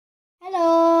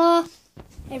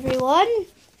everyone,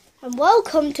 and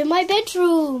welcome to my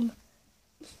bedroom.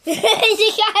 You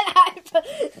can't have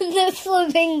the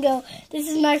flamingo. This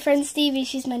is my friend Stevie.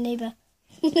 She's my neighbour.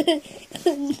 Put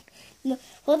the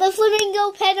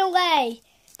flamingo pen away.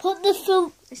 Put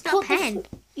the It's not a pen.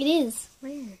 It is.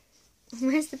 Where?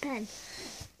 Where's the pen?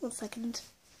 1 second.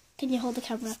 Can you hold the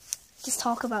camera? Just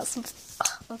talk about something.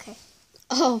 Oh, okay.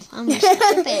 Oh, I'm going to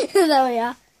skip it. There we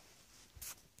are.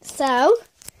 So,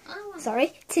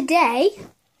 sorry. Today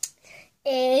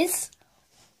is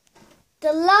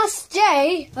the last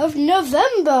day of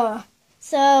November.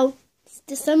 So, it's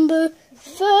December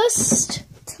 1st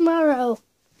tomorrow.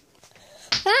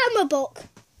 My book.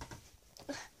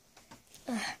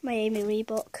 My Amy Lee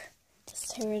book.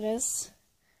 Just here it is.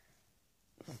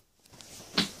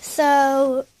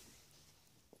 So,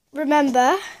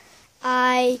 remember,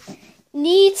 I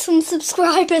need some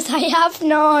subscribers. I have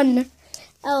none.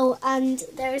 Oh, and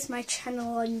there is my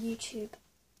channel on YouTube.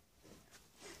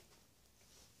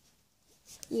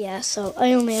 Yeah, so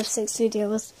I only have 6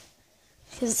 videos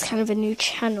because it's kind of a new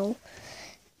channel.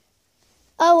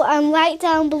 Oh, and like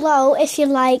down below if you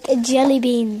like jelly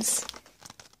beans.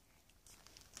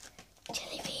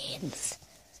 Jelly beans.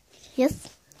 Yes?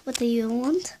 What do you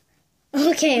want?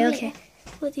 Okay.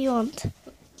 What do you want?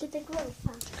 Do they grow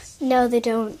fast? No, they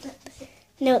don't.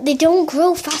 No, they don't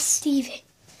grow fast, Stevie.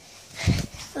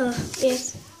 Oh,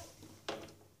 yes.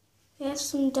 Yes,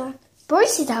 some dark.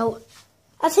 Boris is out.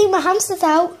 I think my hamster's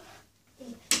out.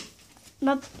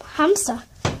 My hamster.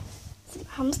 I think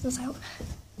my hamster's out.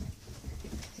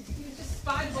 You just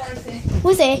spied Boris.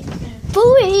 Was he?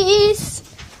 Boys!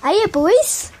 Hiya,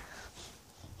 boys.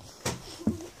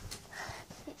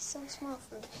 It's so small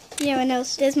for him. Yeah, I know.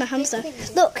 There's my hamster.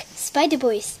 Look, spider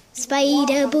boys.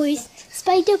 Spider boys.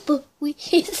 Spider boys.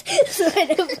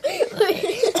 Spider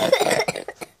boys.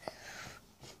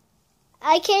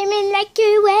 I came in like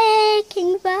a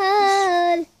wrecking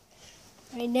ball.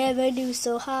 I never knew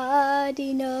so hard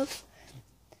enough.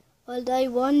 All I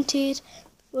wanted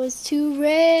was to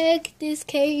wreck this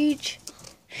cage.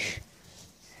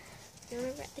 You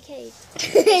want to wreck the cage?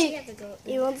 Does he ever go up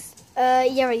there? He wants.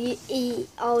 Yeah, he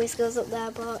always goes up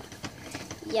there, but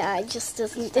yeah, it just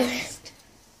doesn't do it.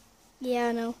 Yeah,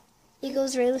 I know. He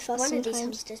goes really fast One sometimes. of these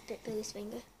hamsters bit Billy's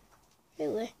finger.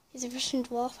 Really? He's a Russian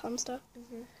dwarf hamster.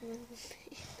 Mm-hmm.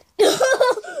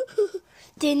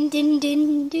 Din din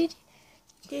din din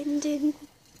din din.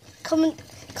 Comment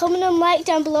and like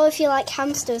down below if you like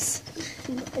hamsters,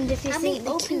 and if you think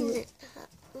they're cute.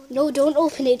 No, don't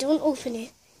open it. Don't open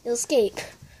it. It'll escape.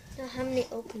 No, how many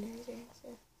openers is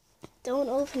there? Don't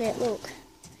open it. Look,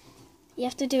 you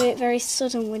have to do it very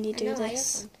sudden when you do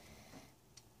this.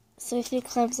 So if he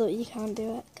climbs up, you can't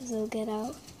do it because he'll get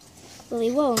out. Well,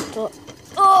 he won't, but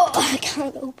I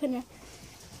can't open it.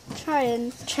 Try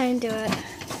and do it.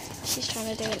 She's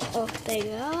trying to do it. Oh, there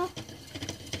you are.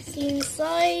 See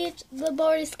inside the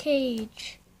Boris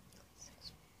cage.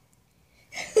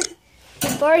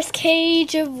 The Boris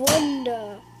cage of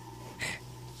wonder.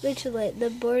 Literally, the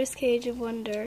Boris cage of wonder.